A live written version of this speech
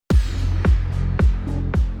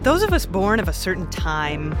Those of us born of a certain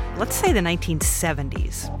time, let's say the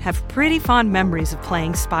 1970s, have pretty fond memories of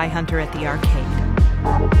playing Spy Hunter at the arcade.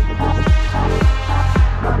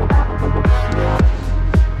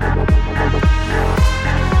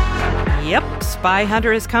 Yep, Spy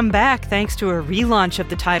Hunter has come back thanks to a relaunch of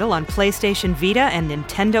the title on PlayStation Vita and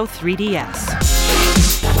Nintendo 3DS.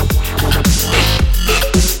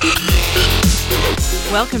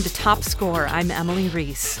 Welcome to Top Score. I'm Emily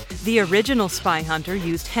Reese. The original Spy Hunter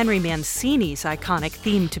used Henry Mancini's iconic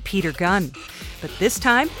theme to Peter Gunn. But this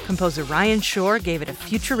time, composer Ryan Shore gave it a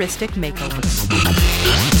futuristic makeover.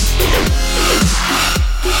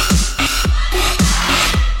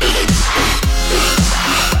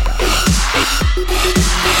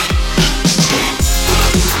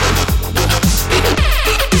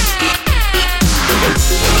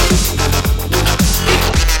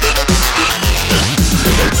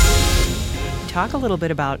 Talk a little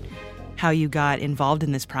bit about how you got involved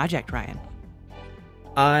in this project, Ryan.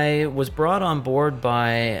 I was brought on board by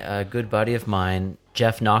a good buddy of mine,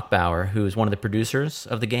 Jeff Knockbauer, who is one of the producers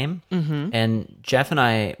of the game. Mm-hmm. And Jeff and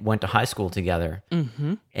I went to high school together.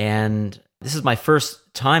 Mm-hmm. And this is my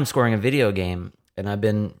first time scoring a video game. And I've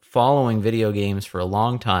been following video games for a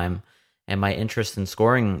long time. And my interest in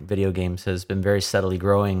scoring video games has been very steadily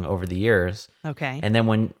growing over the years. Okay. And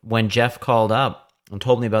then when Jeff called up and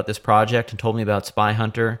told me about this project and told me about Spy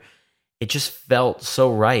Hunter, it just felt so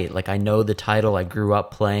right. Like, I know the title, I grew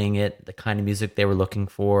up playing it, the kind of music they were looking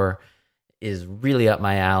for is really up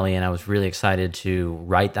my alley, and I was really excited to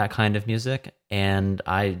write that kind of music, and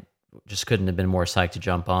I just couldn't have been more psyched to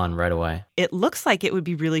jump on right away. It looks like it would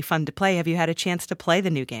be really fun to play. Have you had a chance to play the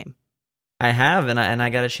new game? I have, and I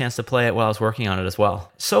got a chance to play it while I was working on it as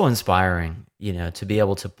well. So inspiring, to be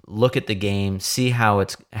able to look at the game, see how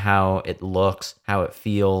it looks, how it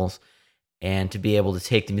feels, and to be able to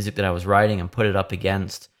take the music that I was writing and put it up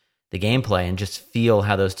against the gameplay and just feel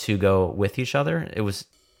how those two go with each other. It was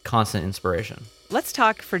constant inspiration. Let's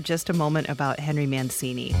talk for just a moment about Henry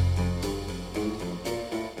Mancini.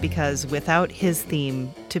 Because without his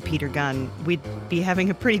theme to Peter Gunn, we'd be having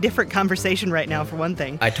a pretty different conversation right now, for one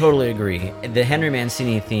thing. I totally agree. The Henry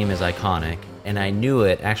Mancini theme is iconic, and I knew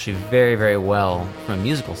it actually very, very well from a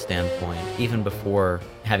musical standpoint, even before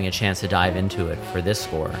having a chance to dive into it for this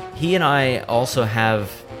score. He and I also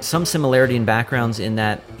have some similarity in backgrounds in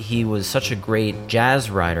that he was such a great jazz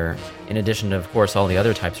writer, in addition to, of course, all the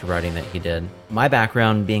other types of writing that he did. My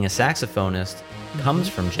background being a saxophonist comes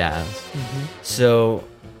from jazz. Mm-hmm. So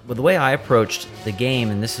well, the way I approached the game,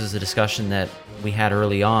 and this is a discussion that we had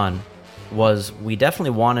early on, was we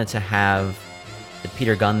definitely wanted to have the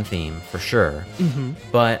Peter Gunn theme, for sure. Mm-hmm.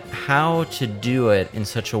 But how to do it in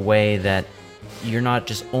such a way that you're not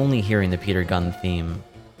just only hearing the Peter Gunn theme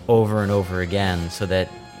over and over again, so that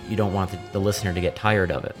you don't want the listener to get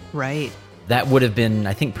tired of it. Right. That would have been,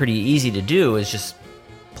 I think, pretty easy to do, is just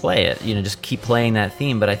play it, just keep playing that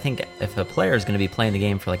theme. But I think if a player is going to be playing the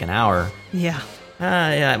game for like an hour... Yeah,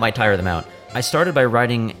 it might tire them out. I started by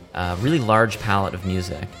writing a really large palette of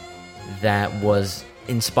music that was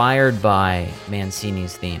inspired by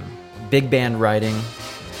Mancini's theme. Big band writing,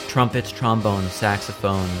 trumpets, trombones,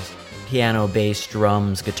 saxophones, piano, bass,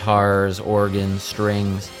 drums, guitars, organs,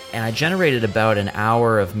 strings. And I generated about an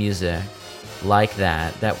hour of music like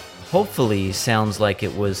that hopefully sounds like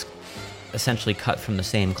it was essentially cut from the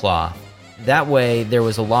same cloth. That way, there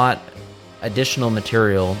was a lot additional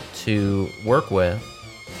material to work with,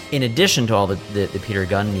 in addition to all the Peter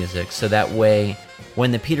Gunn music. So that way,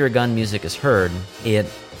 when the Peter Gunn music is heard, it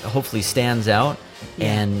hopefully stands out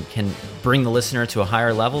and can bring the listener to a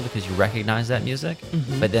higher level because you recognize that music,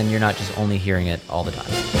 but then you're not just only hearing it all the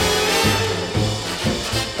time.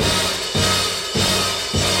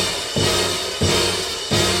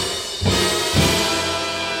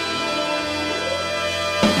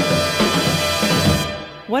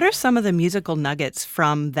 What are some of the musical nuggets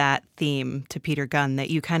from that theme to Peter Gunn that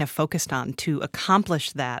you kind of focused on to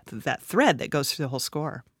accomplish that thread that goes through the whole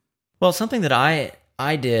score? Well, something that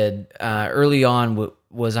I did early on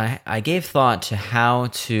was I gave thought to how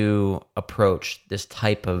to approach this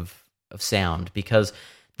type of sound, because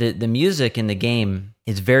the music in the game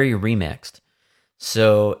is very remixed.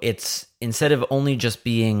 So it's, instead of only just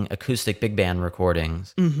being acoustic big band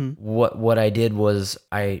recordings, what I did was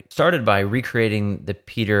I started by recreating the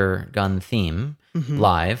Peter Gunn theme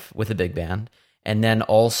live with a big band, and then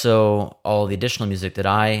also all the additional music that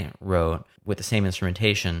I wrote with the same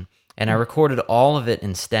instrumentation. And I recorded all of it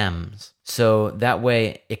in stems, so that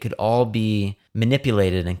way it could all be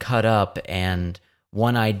manipulated and cut up, and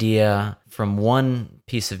one idea from one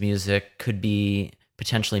piece of music could be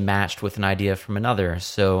potentially matched with an idea from another.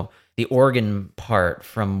 So the organ part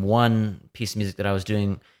from one piece of music that I was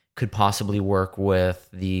doing could possibly work with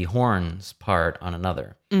the horns part on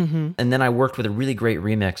another. And then I worked with a really great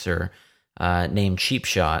remixer named Cheap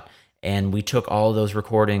Shot, and we took all those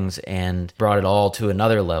recordings and brought it all to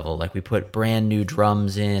another level. Like we put brand new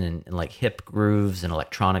drums in and like hip grooves and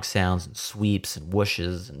electronic sounds and sweeps and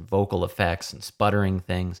whooshes and vocal effects and sputtering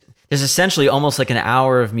things. There's essentially almost like an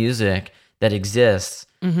hour of music that exists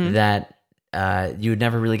that you would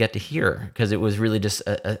never really get to hear because it was really just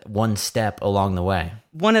a one step along the way.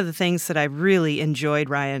 One of the things that I really enjoyed,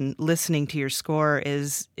 Ryan, listening to your score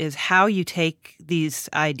is how you take these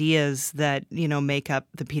ideas that, you know, make up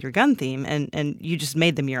the Peter Gunn theme and you just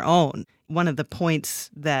made them your own. One of the points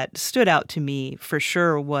that stood out to me for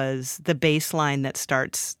sure was the bass line that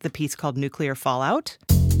starts the piece called Nuclear Fallout.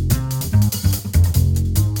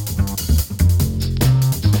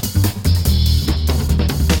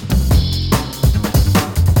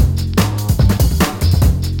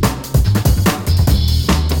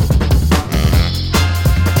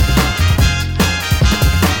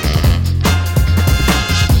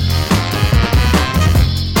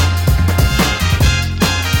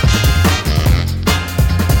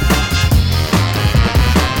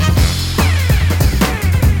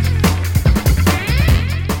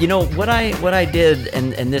 You know, what I did,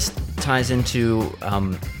 and this ties into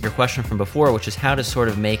your question from before, which is how to sort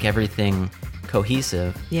of make everything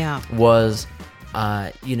cohesive. Yeah. Was,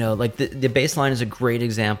 you know, like the bass line is a great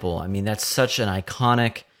example. I mean, that's such an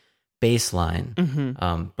iconic bass line.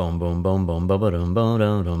 Boom, boom, boom, boom, boom, boom, boom,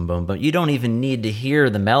 boom, boom, boom. You don't even need to hear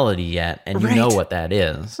the melody yet, and you know what that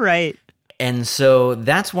is. Right. And so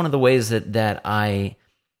that's one of the ways that I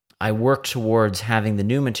work towards having the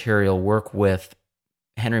new material work with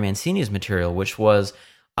Henry Mancini's material, which was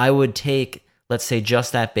I would take, let's say,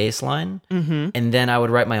 just that bass line, and then I would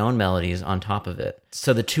write my own melodies on top of it.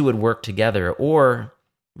 So the two would work together, or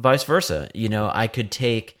vice versa. You know, I could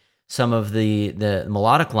take some of the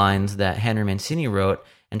melodic lines that Henry Mancini wrote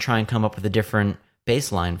and try and come up with a different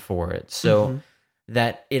bass line for it. So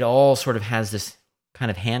that it all sort of has this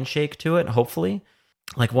kind of handshake to it, hopefully.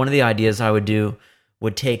 Like one of the ideas I would do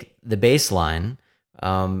would take the bass line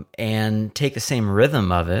and take the same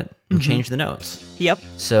rhythm of it and change the notes. Yep.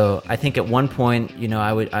 So I think at one point, you know,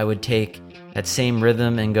 I would take that same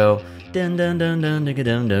rhythm and go dun dun dun dun dun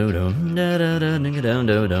dun dun dun dun dun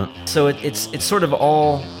dun dun. So it's sort of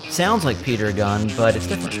all sounds like Peter Gunn, but it's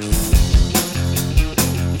different.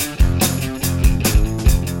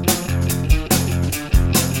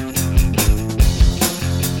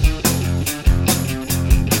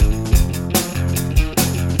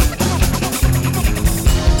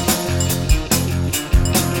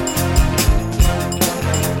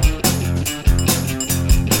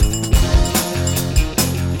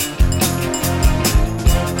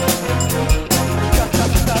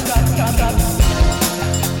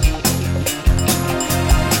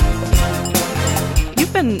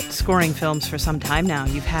 Scoring films for some time now.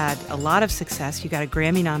 You've had a lot of success. You got a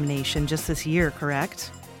Grammy nomination just this year,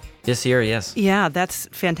 correct? This year, yes. Yeah, that's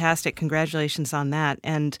fantastic. Congratulations on that.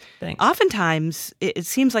 And Thanks. Oftentimes, it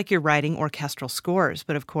seems like you're writing orchestral scores.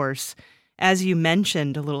 But of course, as you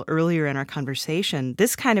mentioned a little earlier in our conversation,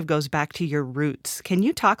 this kind of goes back to your roots. Can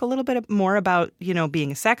you talk a little bit more about, you know,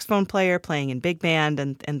 being a saxophone player, playing in big band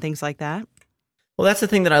and things like that? Well, that's the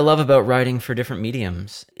thing that I love about writing for different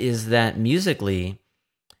mediums is that musically,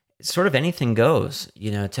 sort of anything goes.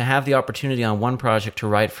 You know, to have the opportunity on one project to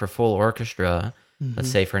write for full orchestra,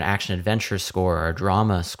 let's say for an action adventure score or a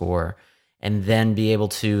drama score, and then be able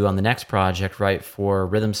to, on the next project, write for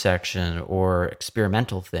rhythm section or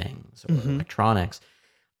experimental things or electronics.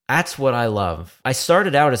 That's what I love. I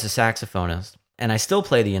started out as a saxophonist, and I still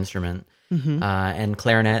play the instrument, and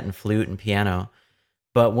clarinet and flute and piano.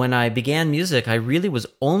 But when I began music, I really was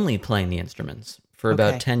only playing the instruments for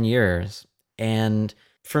about 10 years. And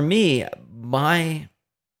for me, my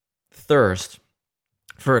thirst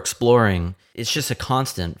for exploring is just a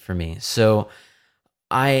constant for me. So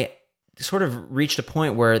I sort of reached a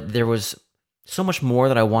point where there was so much more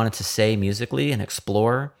that I wanted to say musically and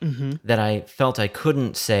explore that I felt I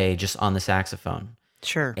couldn't say just on the saxophone.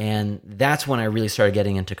 Sure. And that's when I really started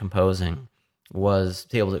getting into composing, was to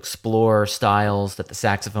be able to explore styles that the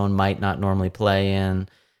saxophone might not normally play in,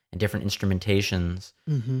 and different instrumentations.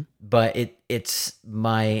 But it's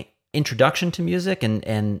my introduction to music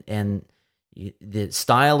and the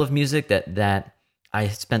style of music that I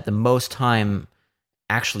spent the most time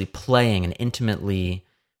actually playing and intimately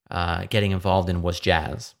getting involved in was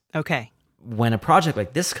jazz. Okay. When a project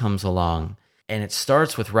like this comes along and it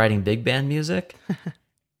starts with writing big band music,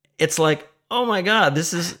 it's like, oh my God,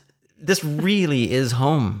 this is this really is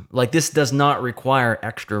home. Like, this does not require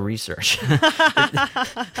extra research.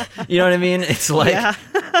 You know what I mean? It's like, Yeah.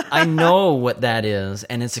 I know what that is,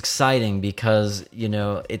 and it's exciting because,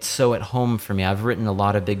 it's so at home for me. I've written a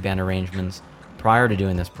lot of big band arrangements prior to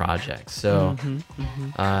doing this project. So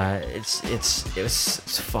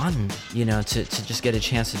it's fun, to just get a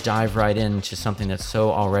chance to dive right into something that's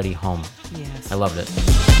so already home. Yes. I loved it.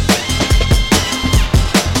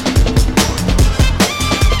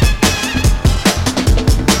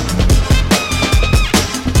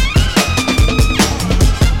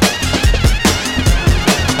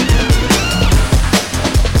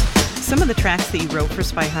 Some of the tracks that you wrote for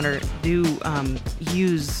Spy Hunter do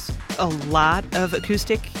use a lot of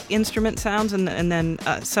acoustic instrument sounds, and then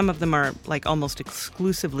some of them are like almost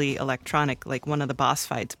exclusively electronic, like one of the boss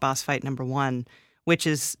fight number 1, which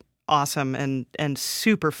is awesome and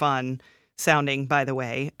super fun sounding, by the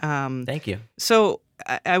way. Thank you. So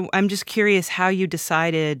I'm just curious how you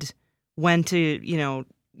decided when to,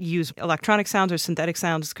 use electronic sounds or synthetic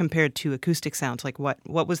sounds compared to acoustic sounds. Like what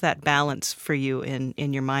was that balance for you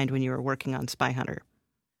in your mind when you were working on Spy Hunter?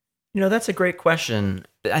 That's a great question.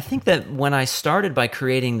 I think that when I started by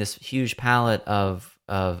creating this huge palette of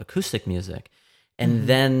acoustic music and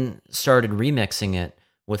then started remixing it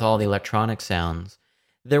with all the electronic sounds,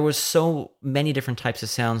 there was so many different types of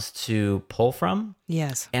sounds to pull from.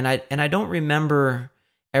 Yes. And I don't remember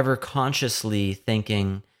ever consciously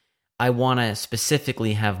thinking, I want to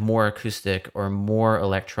specifically have more acoustic or more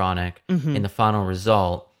electronic in the final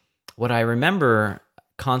result. What I remember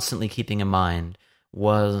constantly keeping in mind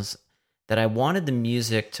was that I wanted the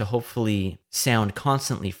music to hopefully sound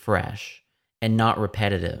constantly fresh and not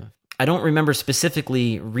repetitive. I don't remember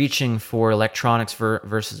specifically reaching for electronics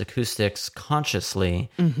versus acoustics consciously.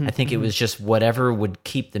 I think it was just whatever would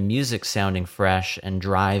keep the music sounding fresh and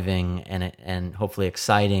driving and hopefully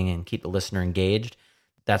exciting and keep the listener engaged.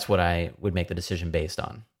 That's what I would make the decision based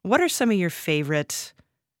on. What are some of your favorite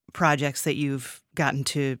projects that you've gotten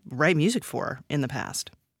to write music for in the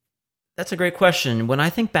past? That's a great question. When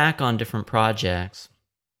I think back on different projects,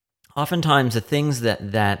 oftentimes the things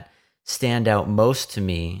that stand out most to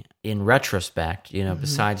me in retrospect,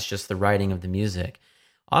 besides just the writing of the music,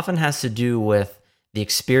 often has to do with the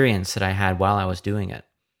experience that I had while I was doing it.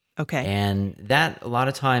 Okay. And that a lot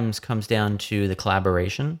of times comes down to the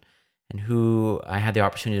collaboration and who I had the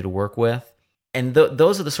opportunity to work with. And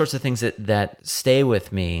those are the sorts of things that stay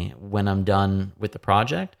with me when I'm done with the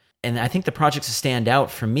project. And I think the projects that stand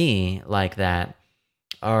out for me like that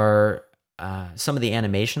are some of the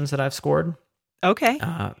animations that I've scored. Okay.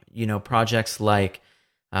 Projects like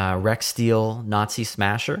Rex Steel, Nazi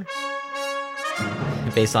Smasher,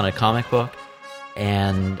 based on a comic book,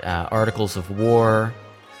 and Articles of War,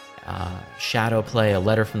 Shadow Play, A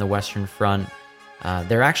Letter from the Western Front.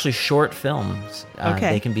 They're actually short films.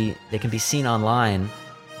 Okay. They can be seen online,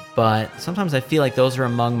 but sometimes I feel like those are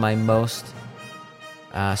among my most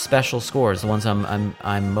special scores, the ones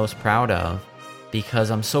I'm most proud of,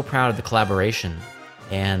 because I'm so proud of the collaboration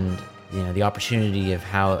and the opportunity of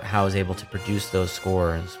how I was able to produce those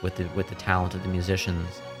scores with the talent of the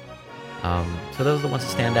musicians. So those are the ones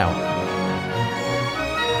that stand out.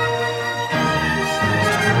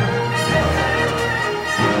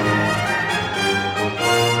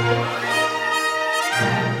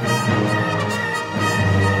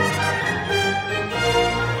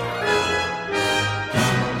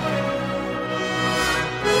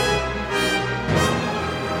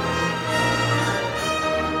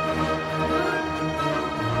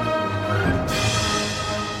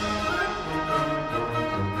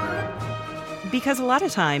 Because a lot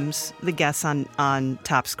of times the guests on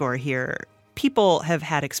Top Score here, people have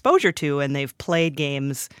had exposure to and they've played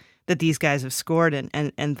games that these guys have scored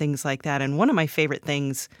and things like that. And one of my favorite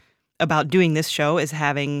things about doing this show is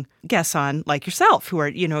having guests on like yourself who are,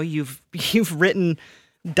 you've written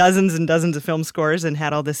dozens and dozens of film scores and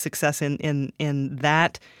had all this success in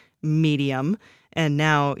that medium. And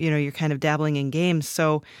now, you're kind of dabbling in games.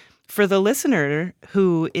 So for the listener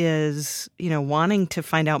who is, wanting to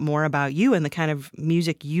find out more about you and the kind of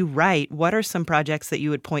music you write, what are some projects that you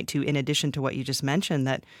would point to in addition to what you just mentioned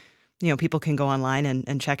that, people can go online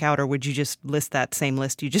and check out? Or would you just list that same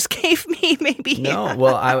list you just gave me, maybe? No,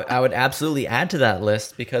 well, I would absolutely add to that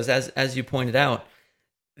list because as you pointed out,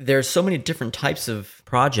 there's so many different types of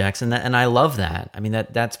projects, and I love that. I mean,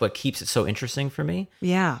 that's what keeps it so interesting for me.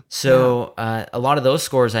 Yeah. So a lot of those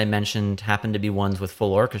scores I mentioned happen to be ones with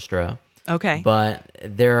full orchestra. Okay. But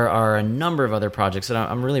there are a number of other projects that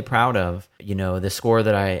I'm really proud of. The score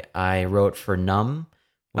that I wrote for Numb,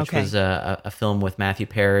 which was a film with Matthew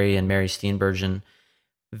Perry and Mary Steenburgen.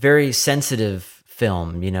 Very sensitive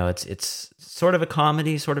film. It's sort of a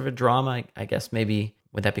comedy, sort of a drama. I guess maybe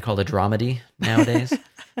would that be called a dramedy nowadays?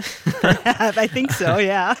 I think so,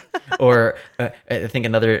 yeah. Or I think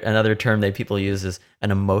another term that people use is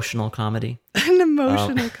an emotional comedy. An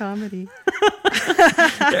emotional comedy.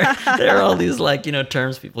 There are all these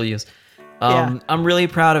terms people use. I'm really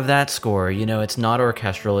proud of that score. It's not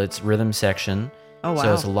orchestral, it's rhythm section. Oh, wow.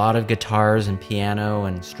 So it's a lot of guitars and piano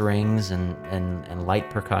and strings and light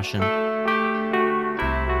percussion.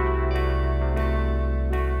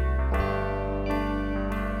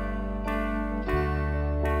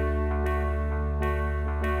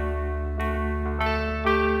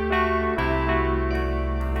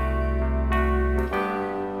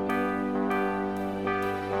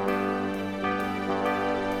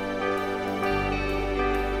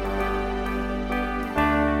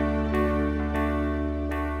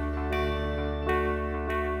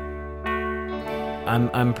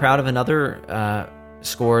 I'm proud of another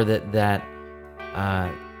score that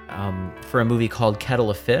for a movie called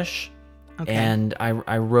Kettle of Fish, and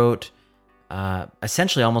I wrote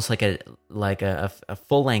essentially almost like a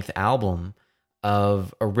full length album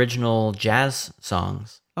of original jazz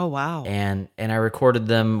songs. Oh wow! And I recorded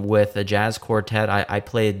them with a jazz quartet. I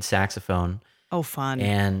played saxophone. Oh, fun!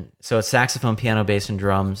 And so it's saxophone, piano, bass, and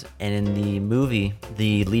drums. And in the movie,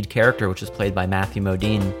 the lead character, which is played by Matthew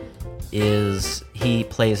Modine, he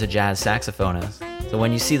plays a jazz saxophonist. So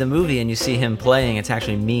when you see the movie and you see him playing, it's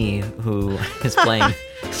actually me who is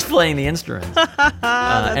playing the instruments,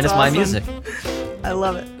 and it's awesome. My music. I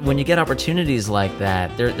love it. When you get opportunities like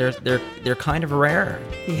that, they're kind of rare.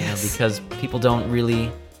 Yes. Because people don't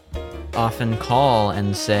really often call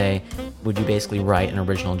and say, "Would you basically write an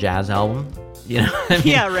original jazz album?"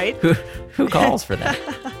 Yeah, right. Who calls for that?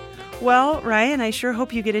 Well, Ryan, I sure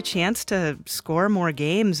hope you get a chance to score more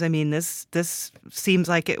games. I mean, this seems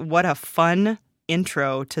like what a fun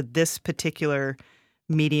intro to this particular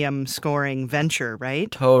medium scoring venture, right?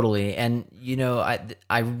 Totally. And,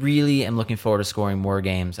 I really am looking forward to scoring more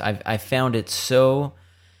games. I found it so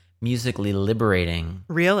musically liberating.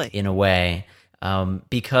 Really? In a way.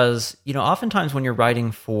 Because, oftentimes when you're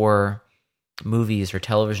writing for movies or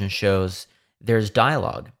television shows, there's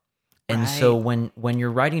dialogue. And so when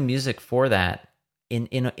you're writing music for that,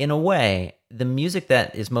 in a way, the music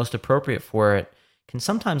that is most appropriate for it can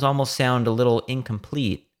sometimes almost sound a little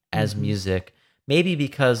incomplete as music, maybe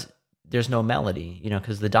because there's no melody,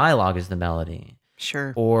 because the dialogue is the melody.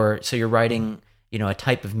 Sure. Or so you're writing, a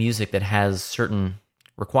type of music that has certain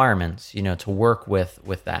requirements, to work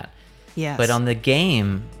with that. Yes. But on the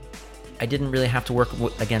game, I didn't really have to work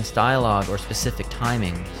against dialogue or specific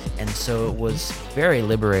timing. And so it was very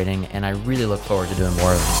liberating, and I really look forward to doing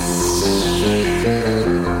more of it.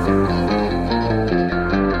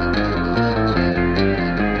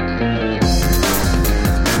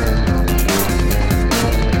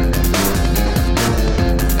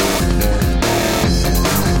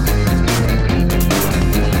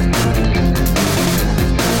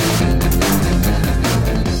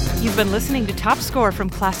 You've been listening to Top Score from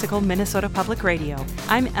Classical Minnesota Public Radio.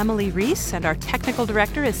 I'm Emily Reese, and our technical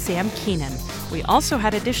director is Sam Keenan. We also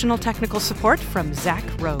had additional technical support from Zach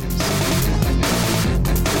Rose.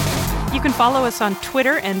 You can follow us on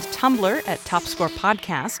Twitter and Tumblr at Top Score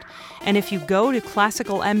Podcast. And if you go to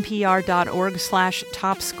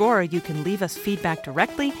classicalmpr.org/topscore, you can leave us feedback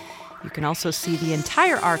directly. You can also see the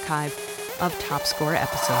entire archive of Top Score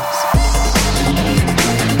episodes.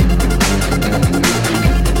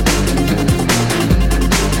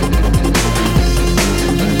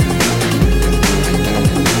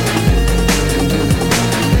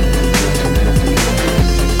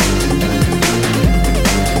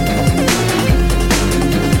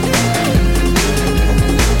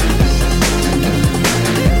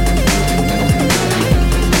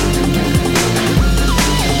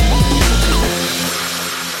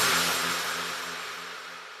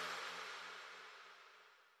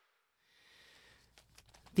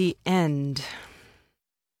 The end.